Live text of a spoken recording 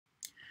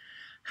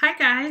Hi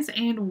guys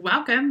and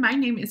welcome. My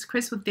name is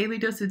Chris with Daily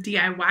Dose of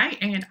DIY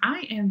and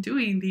I am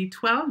doing the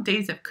 12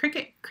 days of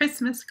Cricut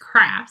Christmas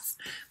crafts.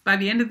 By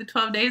the end of the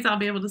 12 days I'll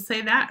be able to say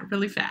that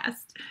really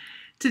fast.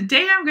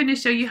 Today I'm going to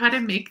show you how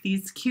to make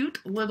these cute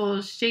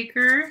little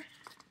shaker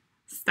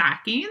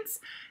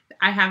stockings.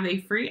 I have a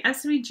free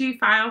SVG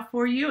file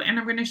for you and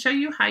I'm going to show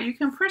you how you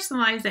can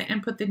personalize it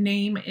and put the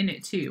name in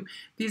it too.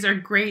 These are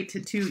great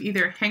to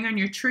either hang on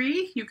your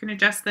tree, you can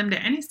adjust them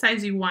to any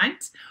size you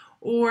want,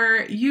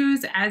 or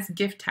use as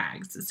gift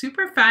tags.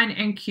 Super fun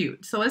and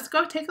cute. So let's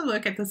go take a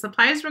look at the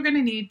supplies we're going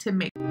to need to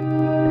make.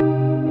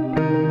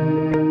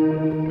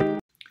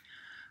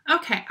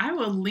 Okay, I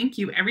will link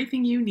you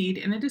everything you need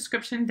in the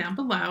description down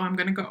below. I'm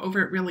going to go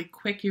over it really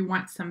quick. You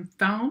want some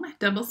foam,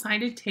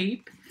 double-sided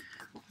tape,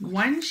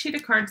 one sheet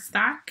of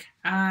cardstock.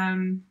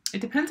 It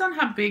depends on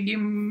how big you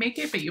make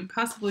it, but you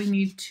possibly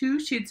need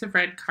 2 sheets of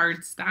red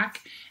cardstock.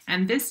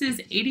 And this is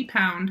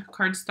 80-pound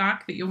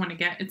cardstock that you'll want to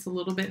get. It's a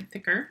little bit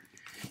thicker.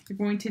 You're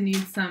going to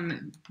need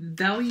some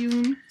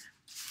vellum.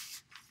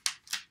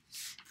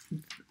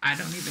 I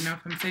don't even know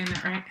if I'm saying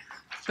that right,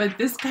 but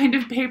this kind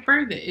of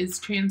paper that is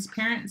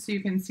transparent so you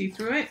can see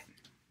through it.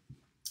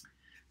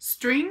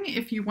 String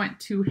if you want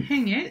to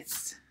hang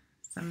it.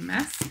 Some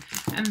mess.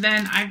 And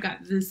then I've got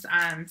this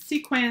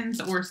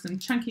sequins or some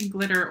chunky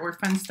glitter or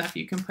fun stuff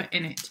you can put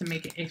in it to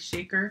make it a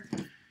shaker.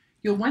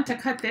 You'll want to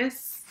cut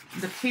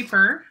the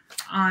paper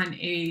on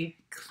a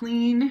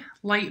clean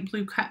light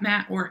blue cut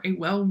mat or a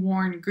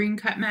well-worn green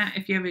cut mat.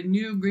 If you have a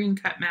new green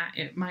cut mat,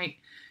 it might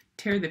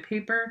tear the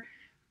paper.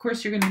 Of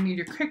course, you're going to need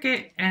your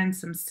Cricut and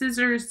some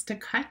scissors to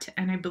cut,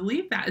 and I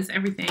believe that is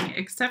everything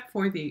except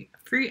for the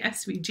free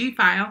SVG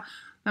file.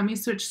 Let me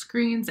switch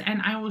screens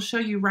and I will show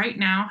you right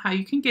now how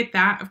you can get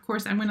that. Of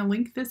course, I'm going to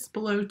link this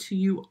below to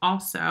you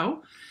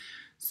also.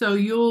 So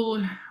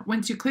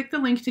once you click the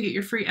link to get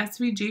your free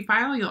SVG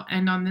file, you'll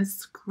end on this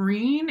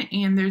screen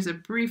and there's a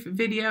brief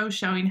video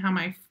showing how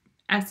my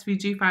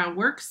SVG file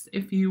works.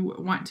 If you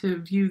want to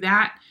view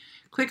that,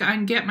 click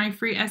on Get My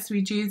Free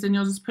SVGs and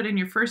you'll just put in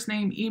your first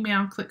name,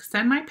 email, click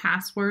Send My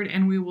Password,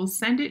 and we will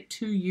send it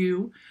to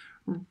you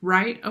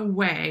right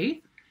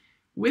away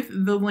with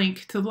the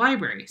link to the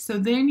library. So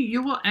then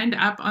you will end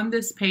up on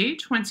this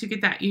page once you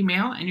get that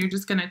email and you're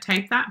just going to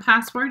type that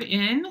password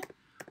in,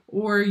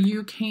 or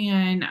you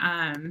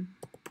can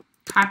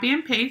copy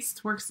and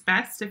paste, works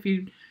best if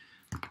you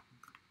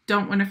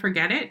don't want to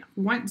forget it.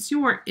 Once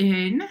you're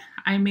in,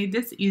 I made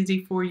this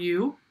easy for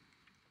you.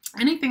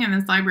 Anything in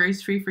this library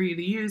is free for you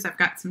to use. I've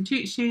got some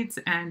cheat sheets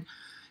and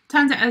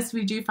tons of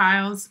SVG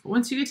files.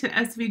 Once you get to the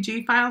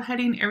SVG file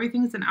heading,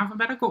 everything's in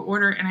alphabetical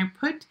order, and I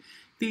put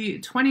the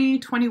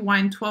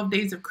 2021 12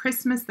 Days of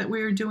Christmas that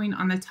we are doing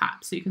on the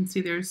top. So you can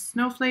see there's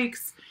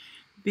snowflakes,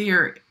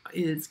 there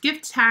is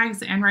gift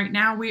tags, and right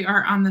now we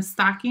are on the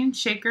stocking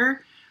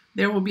shaker.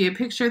 There will be a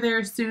picture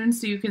there soon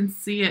so you can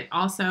see it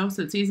also,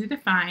 so it's easy to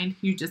find.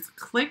 You just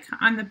click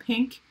on the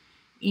pink,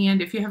 and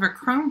if you have a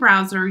Chrome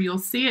browser, you'll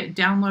see it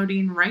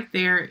downloading right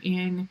there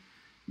in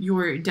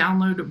your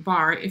download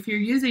bar. If you're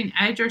using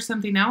Edge or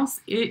something else,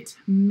 it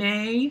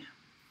may,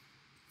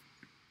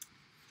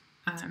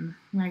 I'm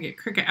going to get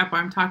Cricut up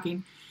while I'm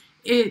talking.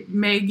 It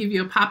may give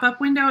you a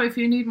pop-up window. If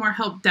you need more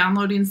help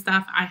downloading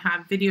stuff, I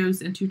have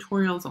videos and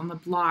tutorials on the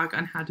blog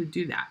on how to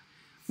do that.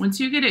 Once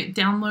you get it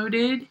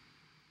downloaded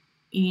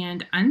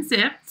and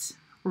unzipped,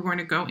 we're going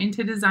to go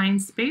into Design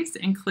Space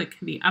and click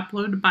the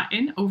Upload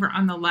button over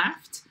on the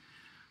left.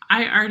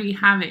 I already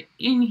have it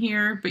in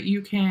here, but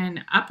you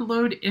can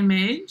upload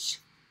image,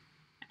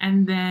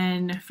 and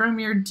then from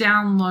your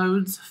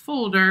Downloads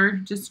folder,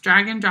 just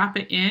drag and drop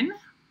it in.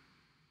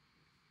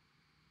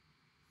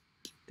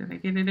 Did I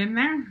get it in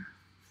there?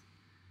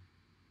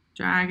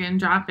 Drag and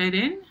drop it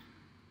in.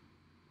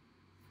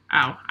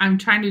 Oh,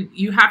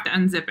 you have to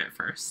unzip it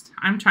first.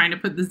 I'm trying to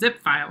put the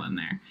zip file in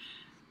there.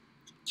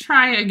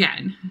 Try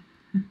again.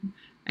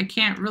 I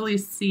can't really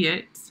see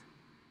it.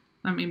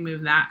 Let me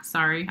move that.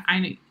 Sorry.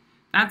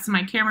 That's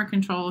my camera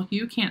control.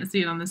 You can't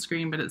see it on the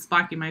screen, but it's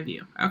blocking my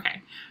view.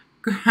 Okay.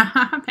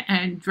 Grab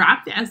and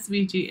drop the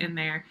SVG in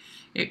there.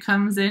 It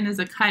comes in as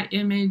a cut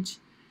image.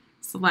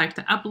 Select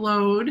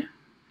Upload.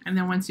 And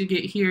then once you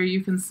get here,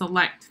 you can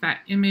select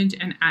that image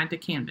and add to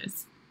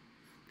Canvas.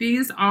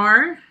 These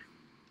are,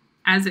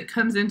 as it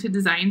comes into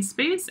Design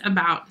Space,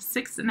 about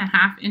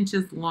 6.5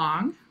 inches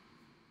long.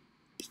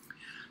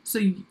 So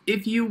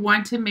if you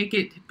want to make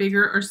it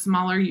bigger or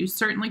smaller, you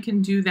certainly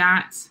can do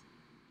that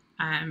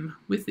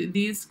with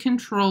these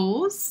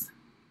controls.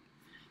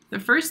 The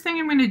first thing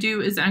I'm going to do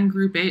is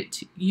ungroup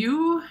it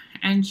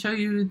and show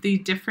you the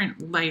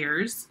different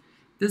layers.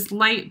 This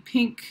light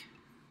pink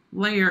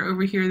layer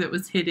over here that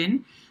was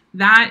hidden,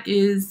 that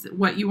is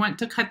what you want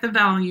to cut the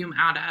volume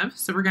out of.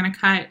 So we're going to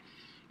cut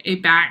a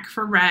back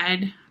for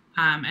red,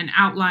 an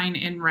outline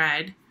in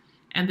red,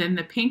 and then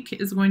the pink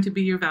is going to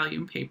be your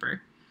volume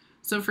paper.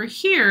 So for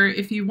here,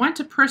 if you want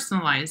to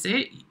personalize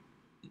it,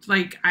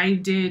 like I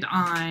did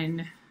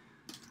on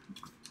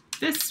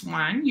this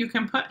one, you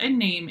can put a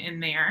name in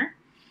there,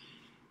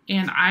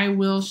 and I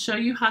will show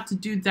you how to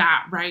do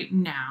that right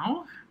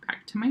now.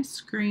 back to my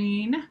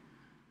screen.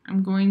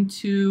 I'm going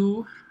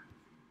to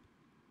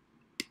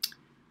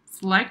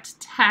select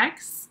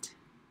text.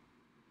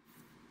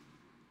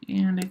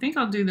 And I think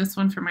I'll do this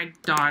one for my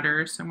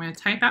daughter. So I'm going to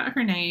type out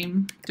her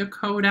name,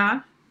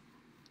 Dakota.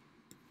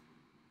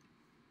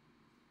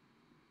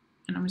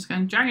 And I'm just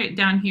going to drag it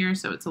down here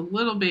so it's a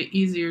little bit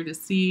easier to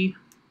see.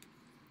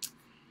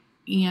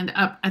 And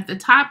up at the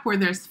top where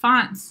there's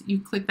fonts, you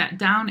click that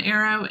down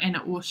arrow and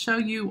it will show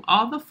you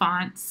all the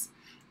fonts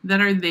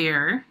that are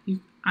there.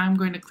 I'm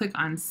going to click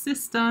on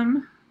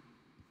System.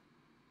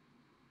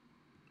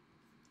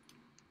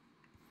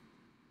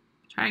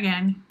 Try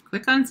again.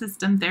 Click on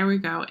System. There we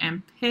go.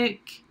 And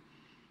pick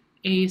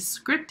a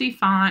Scripty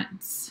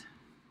font.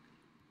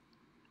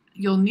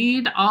 You'll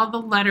need all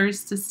the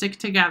letters to stick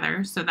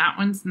together, so that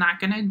one's not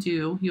going to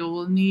do.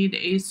 You'll need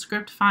a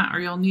script font, or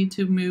you'll need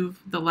to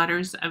move the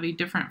letters of a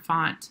different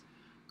font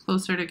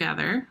closer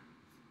together.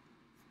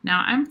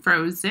 Now I'm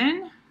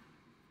frozen.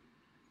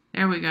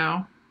 There we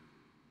go.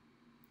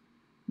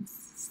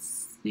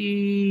 Let's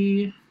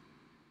see.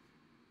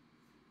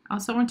 I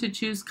also want to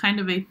choose kind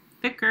of a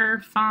thicker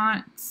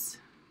font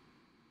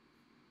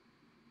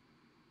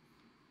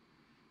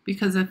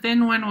because a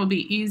thin one will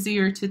be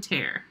easier to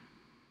tear.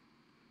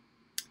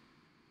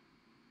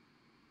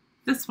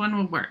 This one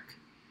will work.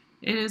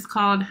 It is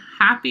called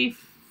Happy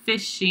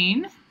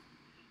Fishing.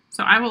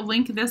 So I will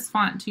link this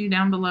font to you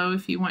down below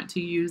if you want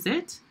to use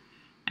it.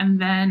 And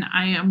then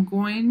I am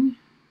going,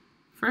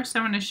 first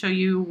I want to show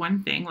you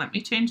one thing. Let me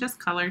change this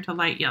color to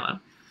light yellow.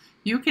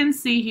 You can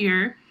see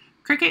here,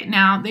 Cricut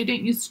now, they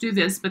didn't used to do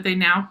this, but they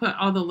now put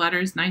all the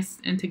letters nice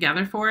and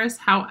together for us.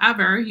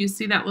 However, you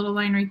see that little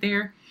line right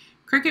there?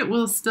 Cricut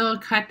will still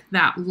cut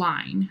that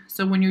line.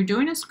 So when you're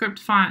doing a script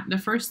font, the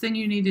first thing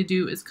you need to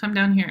do is come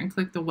down here and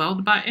click the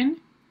weld button,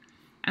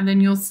 and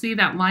then you'll see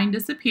that line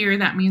disappear.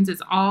 That means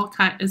it's all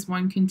cut as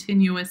one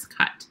continuous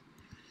cut.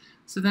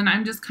 So then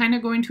I'm just kind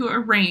of going to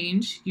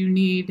arrange. You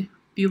need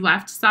the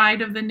left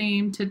side of the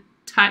name to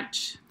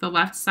touch the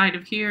left side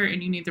of here,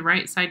 and you need the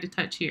right side to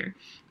touch here.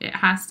 It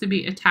has to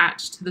be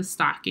attached to the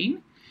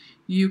stocking.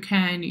 You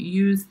can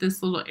use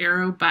this little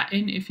arrow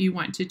button if you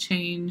want to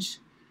change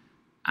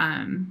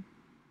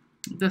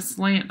the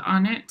slant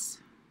on it,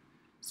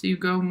 so you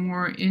go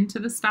more into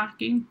the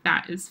stocking.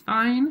 That is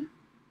fine.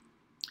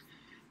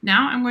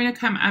 Now I'm going to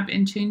come up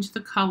and change the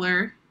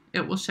color.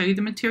 It will show you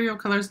the material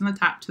colors on the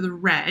top to the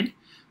red,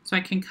 so I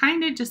can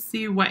kind of just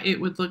see what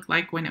it would look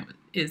like when it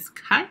is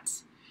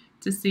cut,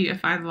 to see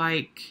if I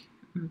like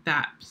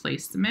that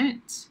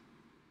placement.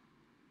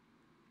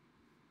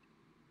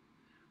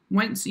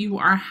 Once you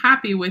are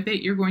happy with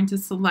it, you're going to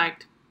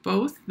select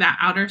both that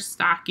outer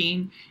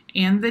stocking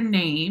and the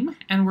name,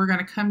 and we're going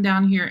to come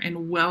down here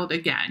and weld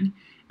again,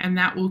 and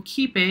that will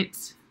keep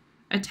it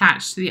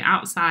attached to the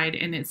outside,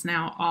 and it's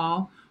now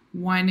all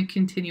one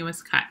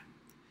continuous cut.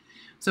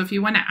 So if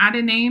you want to add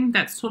a name,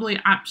 that's totally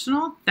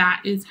optional.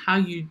 That is how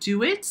you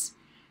do it.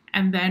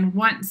 And then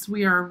once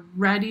we are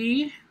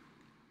ready,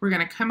 we're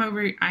going to come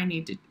over. I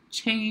need to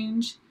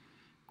change.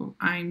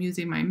 I'm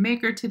using my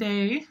maker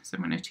today, so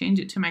I'm going to change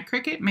it to my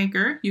Cricut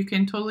maker. You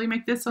can totally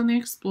make this on the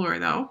Explorer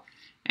though,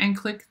 and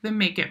click the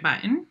Make It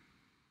button.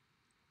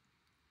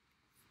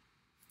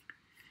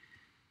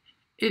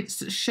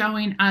 It's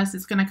showing us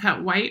it's going to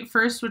cut white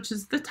first, which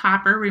is the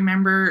topper.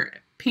 Remember,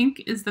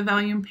 pink is the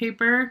vellum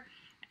paper,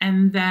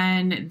 and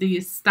then the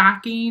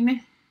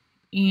stocking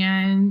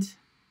and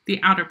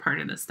the outer part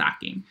of the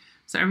stocking.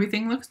 So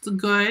everything looks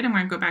good. I'm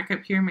going to go back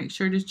up here and make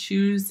sure to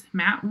choose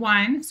mat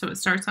 1. So it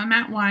starts on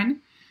mat 1.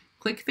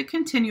 Click the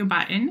Continue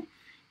button.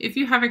 If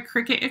you have a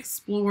Cricut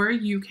Explorer,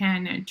 you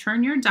can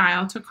turn your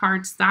dial to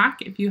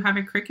cardstock. If you have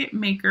a Cricut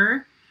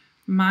Maker,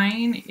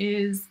 mine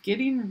is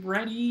getting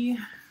ready.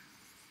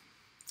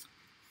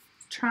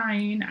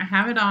 Trying. I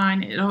have it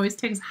on. It always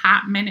takes a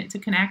hot minute to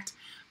connect,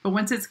 but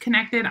once it's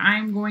connected,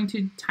 I'm going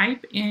to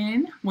type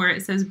in where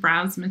it says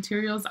Browse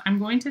Materials. I'm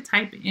going to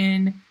type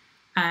in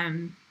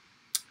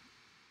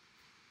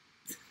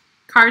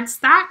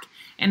cardstock,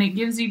 and it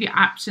gives you the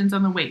options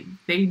on the weight.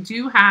 They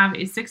do have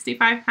a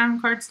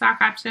 65-pound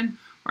cardstock option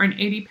or an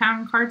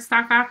 80-pound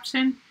cardstock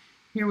option.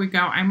 Here we go.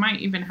 I might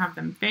even have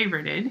them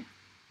favorited.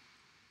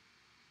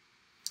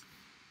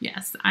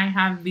 Yes, I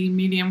have the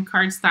medium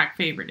cardstock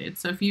favorited.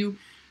 So if you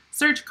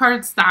search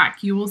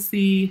cardstock, you will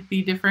see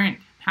the different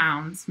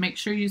pounds. Make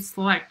sure you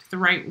select the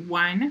right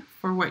one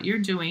for what you're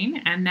doing.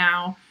 And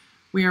now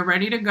we are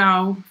ready to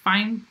go.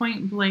 Fine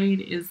point blade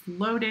is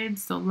loaded.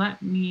 So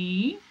let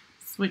me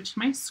switch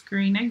my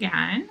screen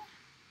again.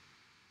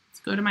 Let's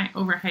go to my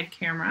overhead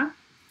camera.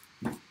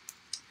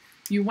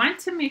 You want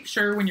to make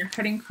sure when you're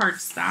cutting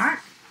cardstock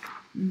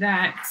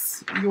that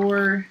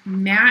your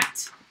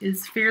mat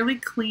is fairly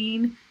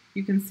clean.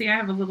 You can see I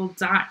have a little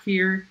dot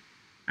here,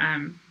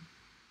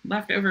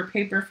 leftover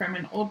paper from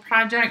an old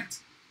project.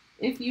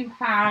 If you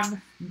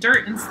have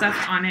dirt and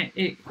stuff on it,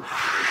 it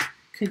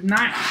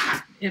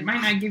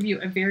might not give you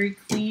a very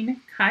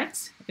clean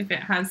cut if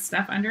it has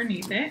stuff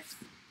underneath it.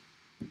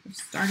 We're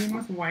starting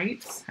with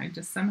white. I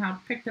just somehow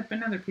picked up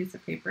another piece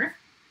of paper.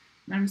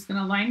 And I'm just going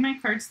to line my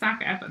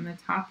cardstock up in the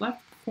top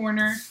left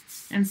corner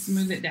and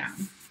smooth it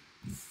down.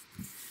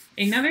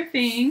 Another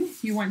thing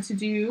you want to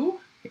do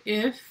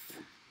if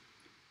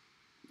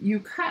you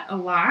cut a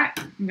lot,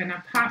 I'm going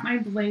to pop my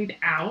blade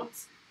out,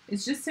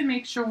 is just to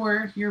make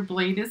sure your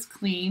blade is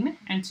clean.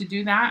 And to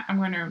do that, I'm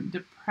going to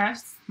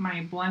depress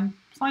my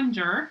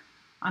plunger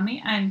on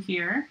the end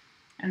here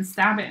and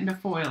stab it into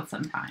foil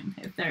sometime,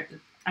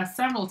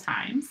 several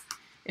times.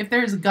 If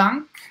there's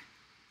gunk,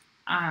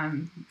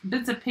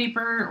 bits of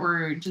paper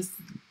or just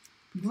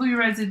glue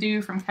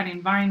residue from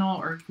cutting vinyl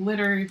or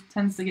glitter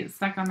tends to get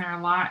stuck on there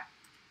a lot,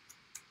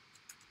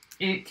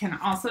 it can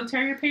also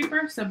tear your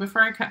paper. So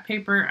before I cut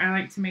paper, I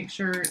like to make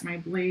sure my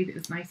blade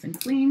is nice and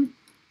clean.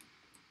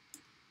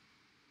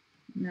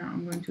 Now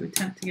I'm going to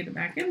attempt to get it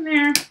back in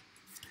there.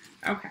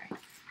 Okay,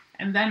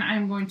 and then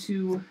I'm going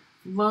to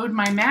load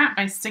my mat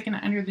by sticking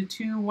it under the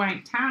 2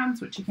 white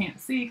tabs, which you can't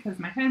see because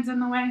my head's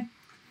in the way.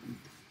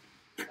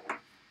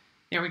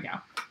 There we go.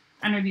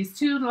 Under these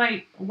 2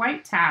 light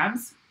white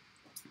tabs,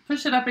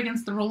 push it up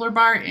against the roller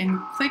bar and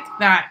click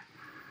that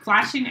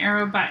flashing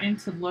arrow button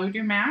to load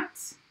your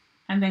mat.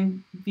 And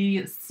then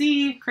the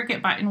C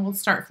Cricut button will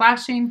start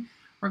flashing.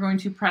 We're going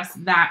to press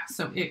that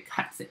so it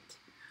cuts it.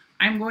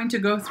 I'm going to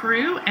go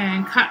through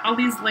and cut all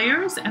these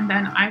layers, and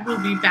then I will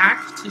be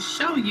back to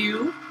show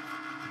you,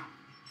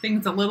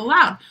 things a little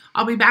loud,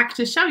 I'll be back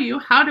to show you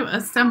how to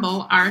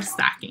assemble our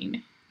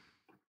stocking.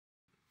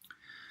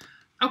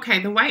 Okay,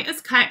 the white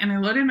is cut and I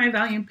loaded my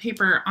vellum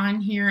paper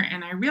on here,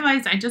 and I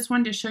realized I just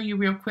wanted to show you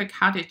real quick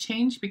how to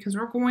change, because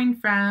we're going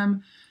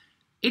from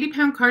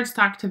 80-pound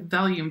cardstock to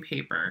vellum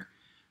paper.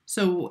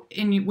 So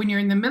when you're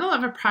in the middle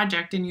of a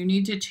project and you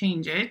need to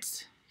change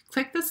it,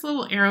 click this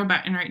little arrow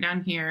button right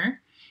down here,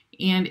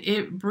 and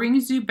it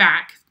brings you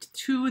back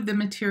to the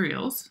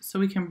materials. So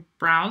we can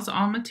browse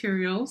all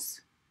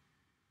materials.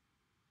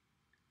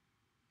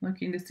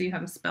 Looking to see how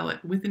to spell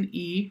it with an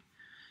E.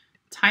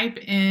 Type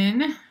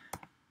in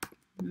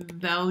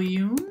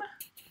vellum.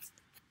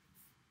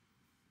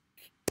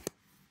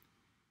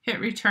 Hit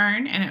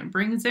return and it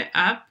brings it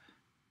up.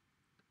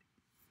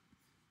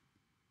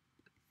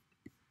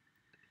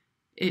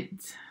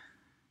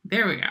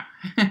 There we go.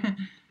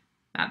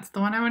 That's the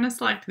one I want to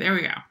select. There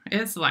we go.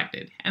 It's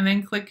selected. And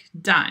then click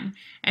done.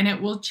 And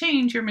it will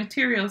change your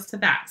materials to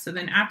that. So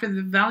then after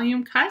the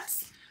vellum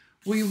cuts,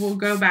 we will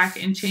go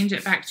back and change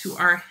it back to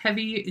our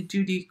heavy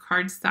duty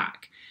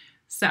cardstock.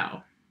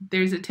 So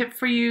there's a tip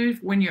for you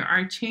when you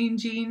are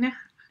changing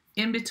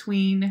in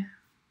between,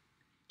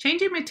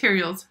 changing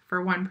materials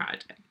for one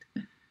project.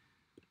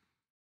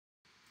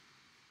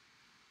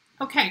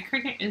 Okay,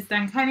 Cricut is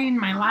done cutting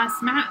my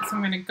last mat, so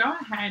I'm going to go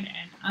ahead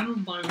and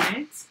unload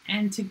it.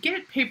 And to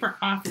get paper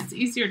off, it's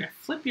easier to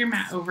flip your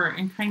mat over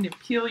and kind of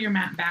peel your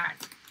mat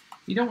back.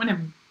 You don't want to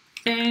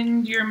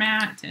bend your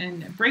mat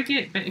and break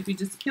it, but if you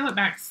just peel it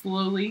back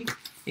slowly,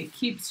 it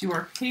keeps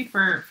your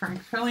paper from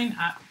curling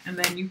up, and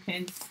then you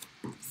can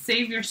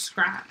save your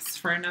scraps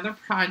for another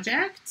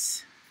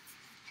project.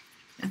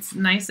 It's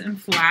nice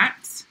and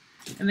flat.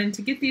 And then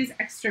to get these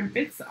extra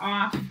bits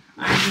off,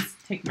 I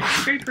just take my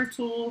scraper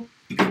tool,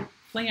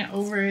 fling it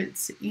over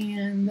it,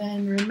 and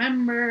then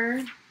remember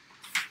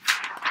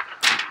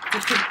to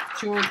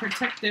put your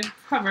protective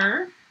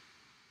cover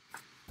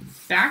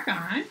back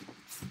on.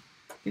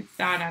 Get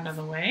that out of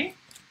the way.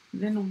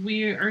 Then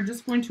we are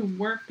just going to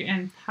work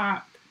and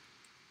pop.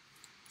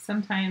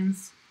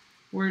 Sometimes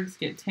words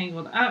get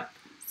tangled up,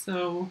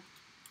 so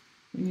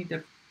we need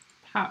to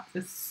pop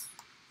the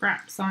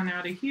scraps on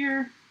out of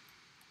here.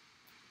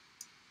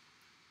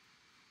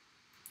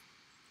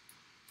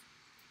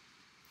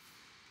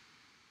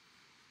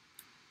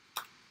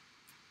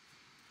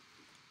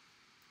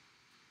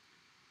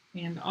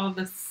 And all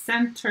the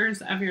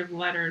centers of your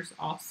letters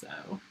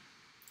also.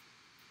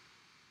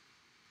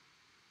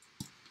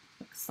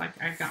 Looks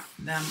like I got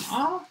them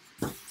all.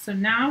 So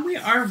now we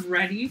are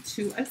ready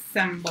to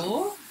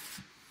assemble.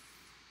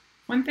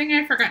 One thing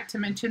I forgot to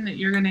mention that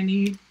you're going to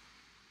need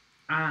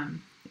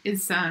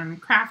is some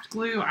craft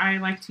glue. I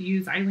like to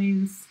use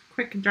Eileen's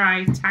Quick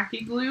Dry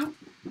Tacky Glue.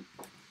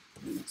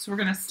 So we're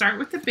going to start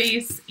with the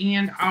base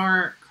and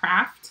our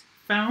craft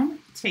foam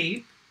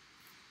tape.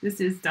 This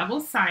is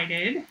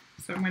double-sided.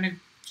 So I'm going to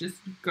just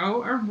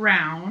go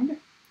around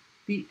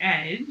the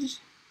edge.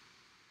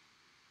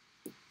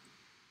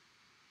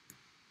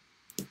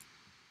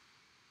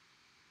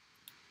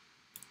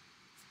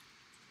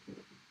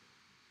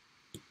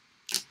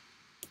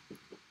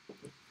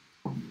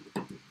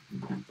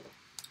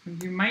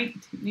 You might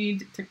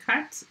need to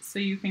cut so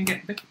you can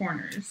get the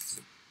corners.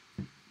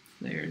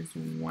 There's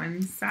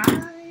one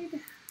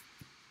side.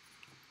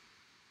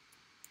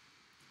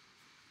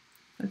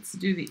 Let's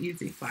do the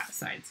easy flat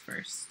sides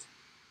first.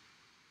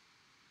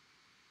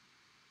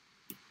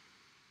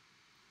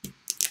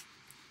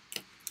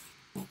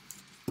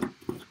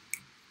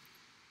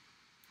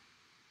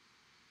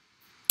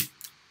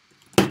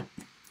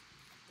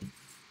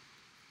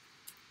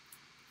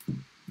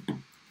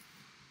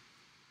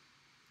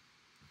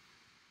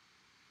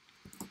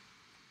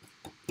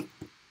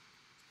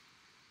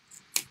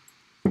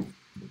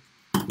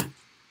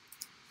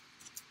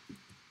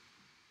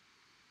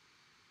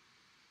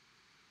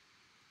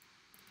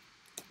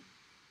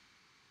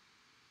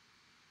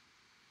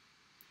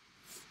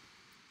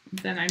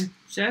 Then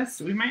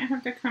we might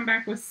have to come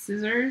back with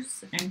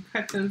scissors and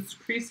cut those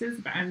creases,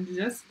 but I'm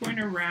just going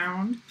to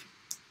round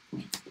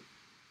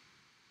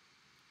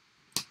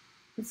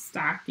the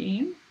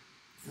stocking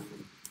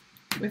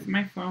with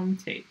my foam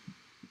tape.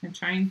 I'm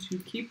trying to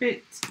keep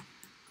it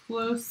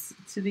close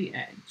to the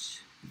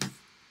edge.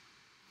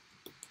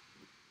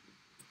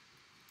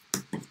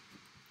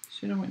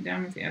 Should have went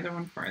down with the other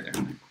one farther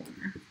in the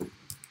corner.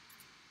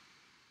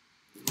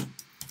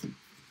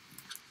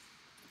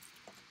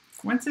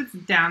 Once it's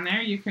down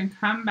there, you can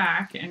come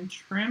back and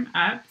trim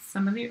up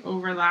some of the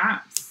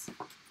overlaps.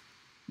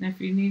 And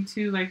if you need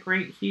to, like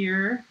right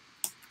here,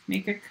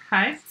 make a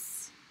cut.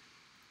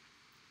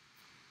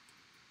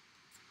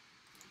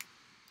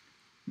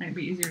 Might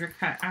be easier to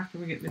cut after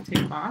we get the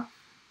tape off.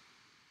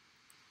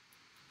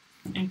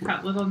 And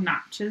cut little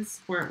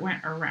notches where it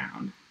went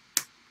around.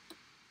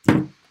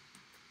 Then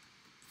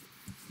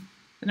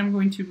I'm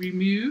going to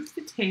remove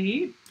the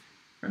tape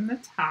from the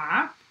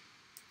top.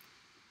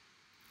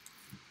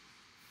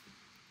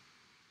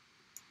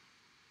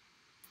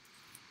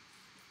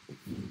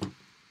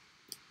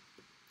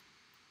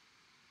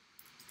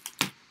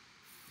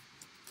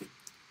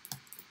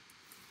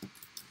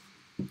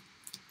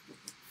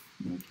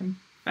 You can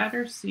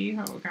better see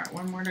how we got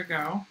one more to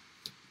go.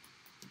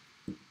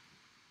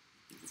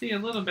 See a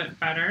little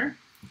bit better.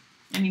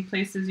 Any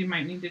places you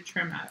might need to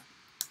trim up.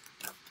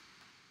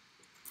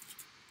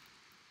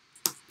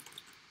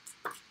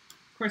 Of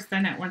course,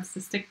 then it wants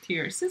to stick to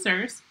your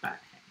scissors, but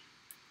hey,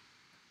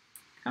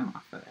 come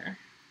off of there.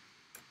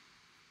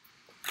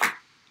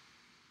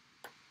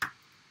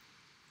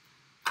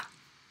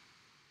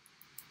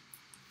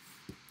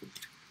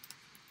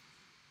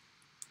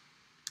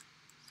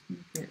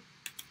 Get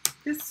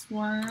this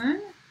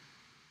one.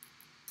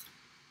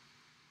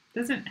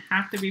 Doesn't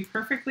have to be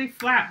perfectly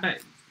flat,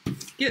 but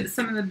get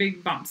some of the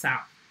big bumps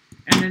out.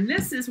 And then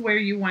this is where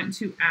you want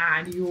to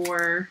add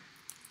your,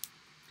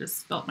 just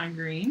spilt my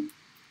green.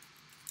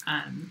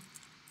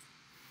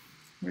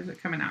 Where's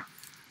it coming out?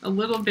 A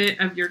little bit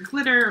of your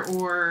glitter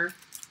or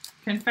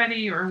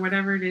confetti or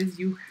whatever it is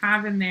you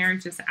have in there,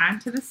 just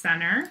add to the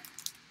center.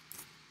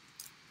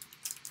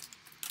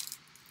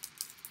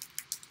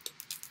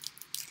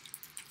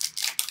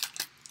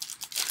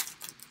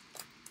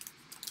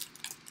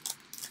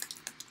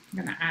 I'm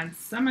gonna add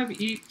some of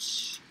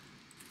each.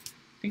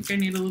 I think I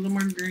need a little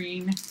more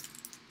green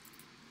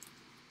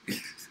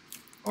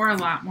or a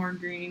lot more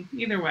green,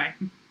 either way.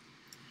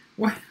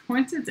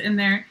 Once it's in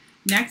there,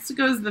 next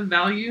goes the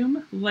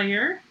volume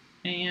layer,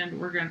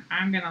 and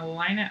I'm gonna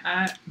line it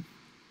up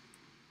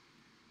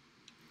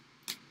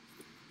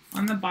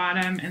on the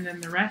bottom, and then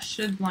the rest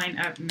should line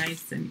up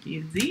nice and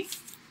easy.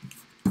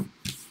 You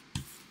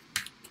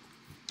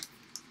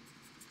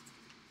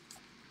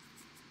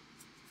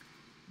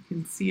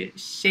can see it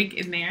shake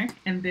in there,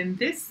 and then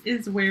this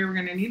is where we're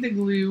gonna need the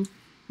glue,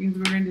 because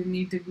we're going to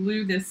need to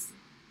glue this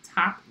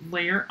top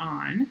layer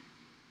on.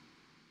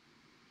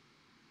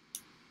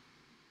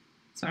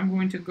 So I'm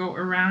going to go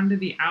around to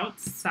the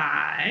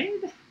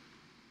outside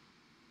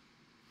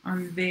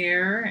on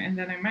there, and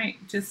then I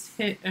might just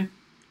hit a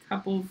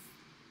couple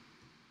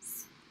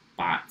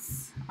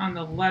spots on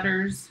the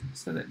letters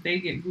so that they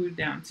get glued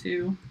down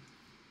too.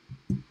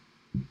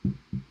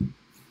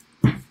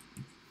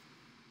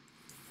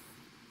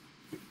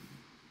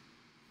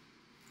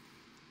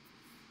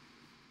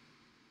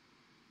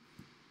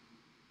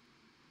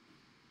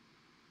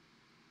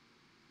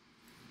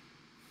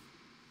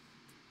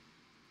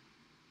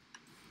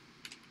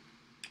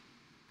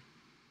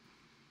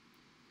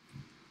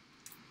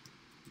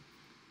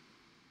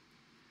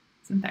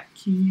 Isn't that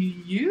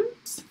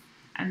cute?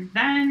 And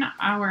then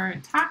our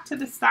top to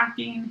the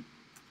stocking,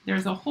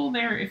 there's a hole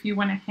there if you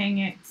want to hang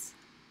it.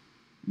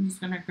 I'm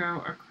just going to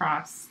go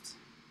across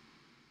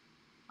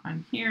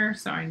on here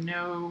so I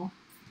know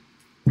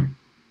I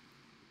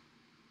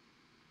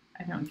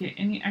don't get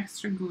any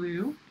extra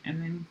glue,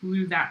 and then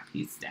glue that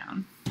piece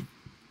down.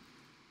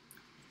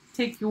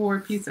 Take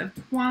your piece of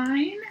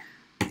twine,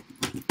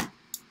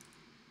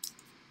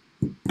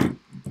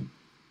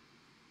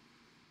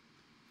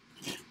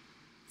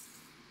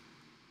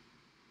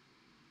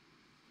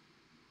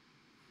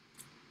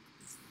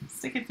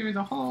 stick it through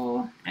the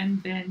hole,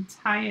 and then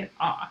tie it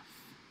off.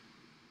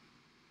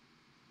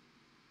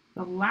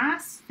 The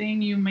last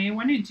thing you may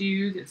want to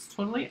do that's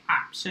totally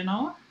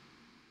optional,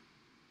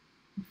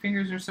 my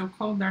fingers are so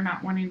cold they're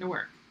not wanting to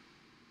work.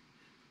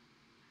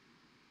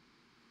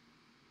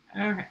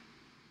 Okay,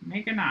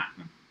 make a knot.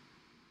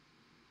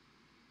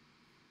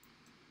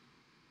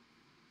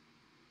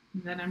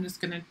 And then I'm just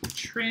going to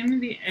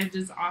trim the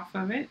edges off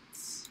of it.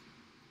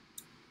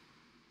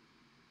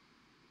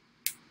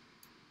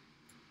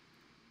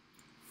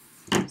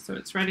 So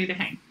it's ready to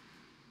hang.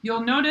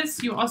 You'll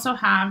notice you also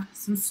have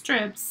some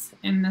strips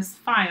in this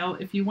file.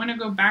 If you want to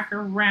go back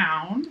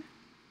around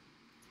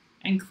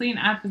and clean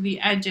up the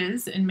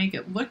edges and make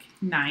it look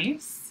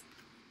nice,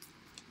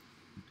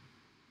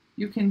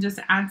 you can just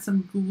add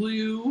some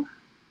glue .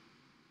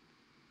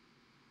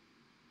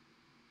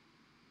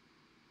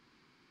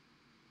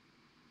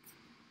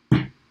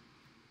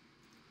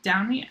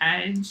 down the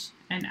edge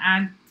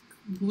and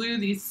glue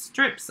these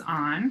strips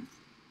on.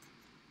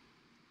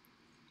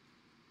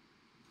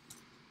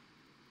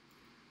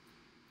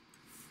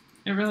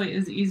 It really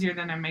is easier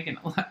than I'm making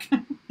it look.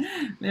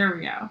 There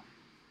we go.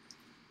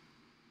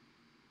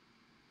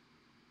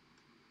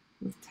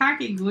 With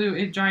tacky glue,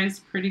 it dries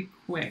pretty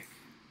quick.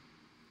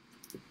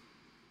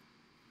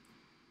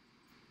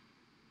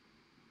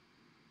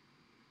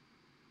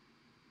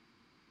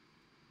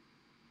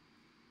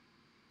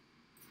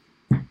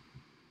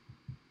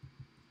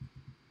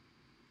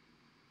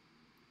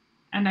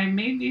 And I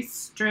made these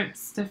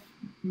strips to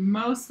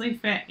mostly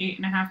fit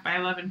 8.5 by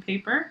 11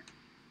 paper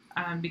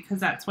because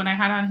that's what I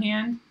had on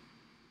hand.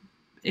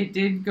 It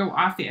did go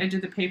off the edge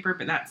of the paper,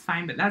 but that's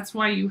fine. But that's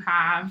why you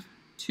have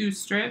 2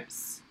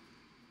 strips.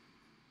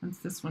 Once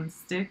this one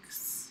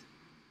sticks,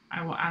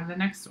 I will add the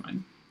next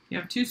one. You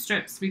have 2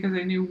 strips because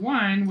I knew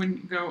one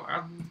wouldn't go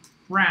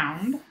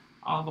around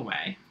all the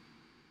way.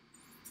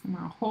 I'm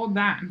going to hold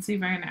that and see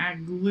if I can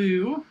add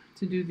glue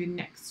to do the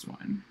next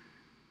one.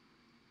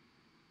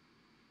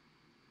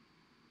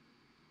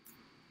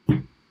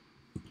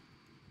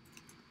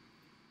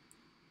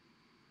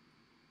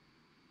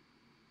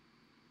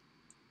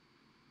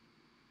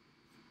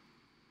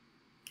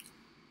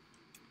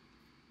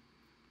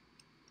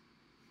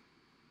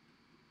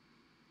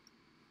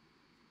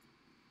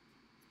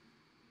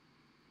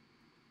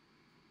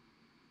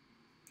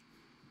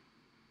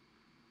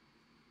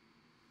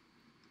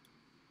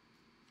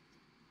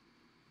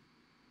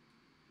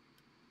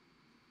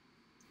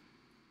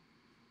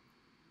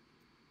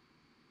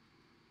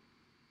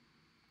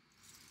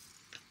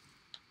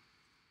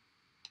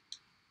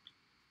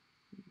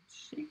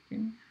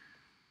 Shaking.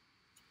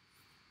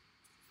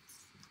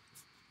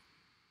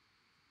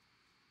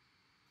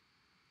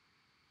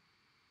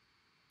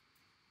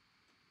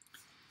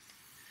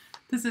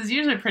 This is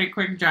usually pretty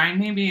quick drying.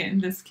 Maybe in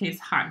this case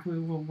hot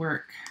glue will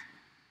work.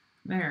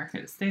 There,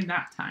 it stayed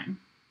that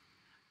time.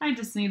 I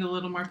just need a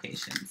little more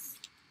patience.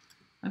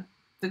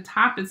 The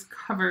top is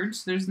covered,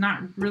 so there's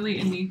not really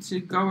a need to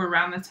go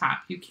around the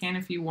top. You can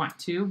if you want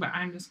to, but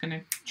I'm just going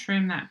to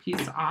trim that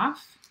piece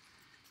off,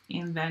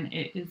 and then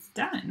it is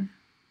done.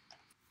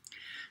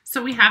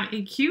 So we have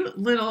a cute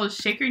little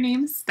shaker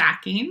name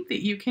stocking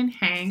that you can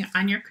hang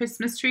on your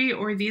Christmas tree,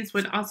 or these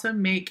would also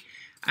make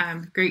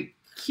great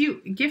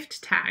cute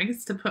gift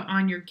tags to put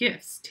on your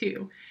gifts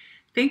too.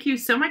 Thank you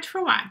so much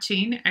for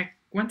watching.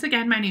 Once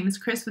again, my name is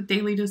Chris with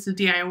Daily Dose of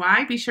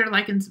DIY. Be sure to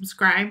like and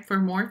subscribe for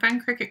more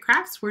fun Cricut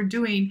crafts. We're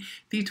doing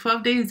the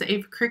 12 days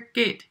of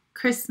Cricut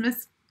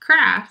Christmas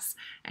crafts,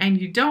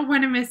 and you don't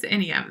want to miss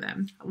any of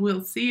them.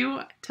 We'll see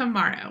you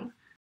tomorrow.